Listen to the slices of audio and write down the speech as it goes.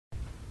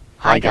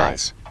Hi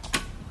guys.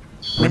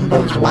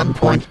 Windows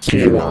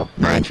 1.0,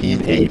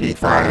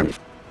 1985.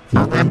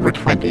 November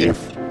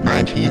 20th,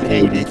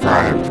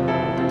 1985.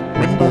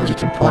 Windows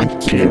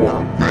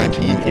 2.0,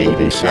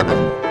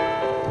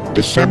 1987.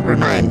 December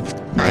 9th,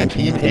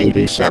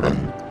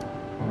 1987.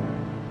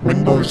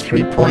 Windows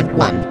 3.1,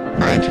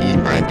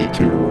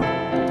 1992.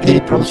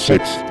 April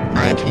 6th,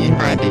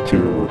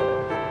 1992.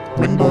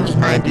 Windows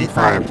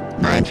 95,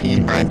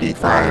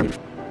 1995.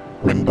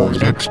 Windows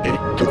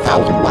XP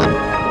 2001.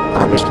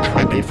 August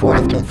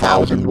 24th,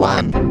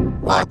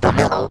 2001. What the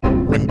hell?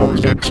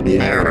 Windows XP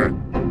error.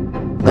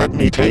 Let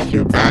me take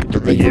you back to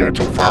the year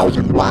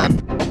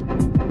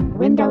 2001.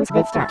 Windows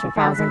Vista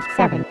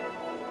 2007.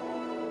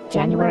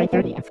 January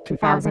 30th,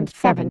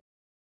 2007.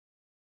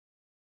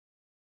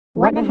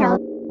 What the hell?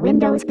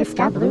 Windows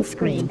Vista blue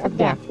screen of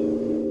death.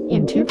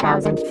 In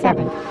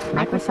 2007,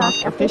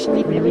 Microsoft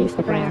officially released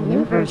a brand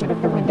new version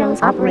of the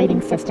Windows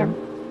operating system.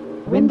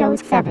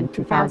 Windows 7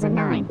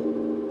 2009.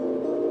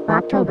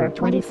 October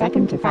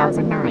 22nd,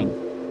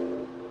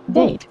 2009.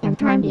 Date and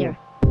time year.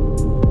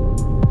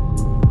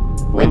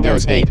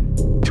 Windows 8,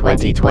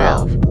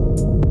 2012.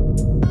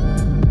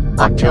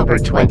 October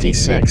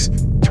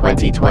 26th,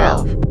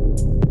 2012.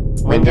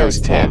 Windows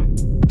 10,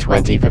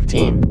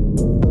 2015.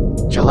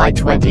 July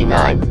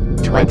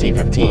 29th,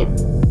 2015.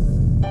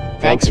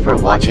 Thanks for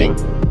watching.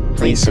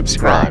 Please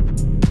subscribe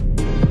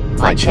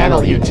my channel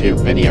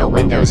YouTube video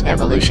Windows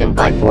Evolution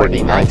by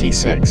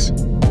 4096.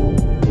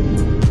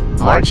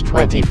 March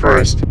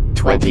 21st,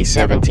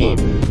 2017.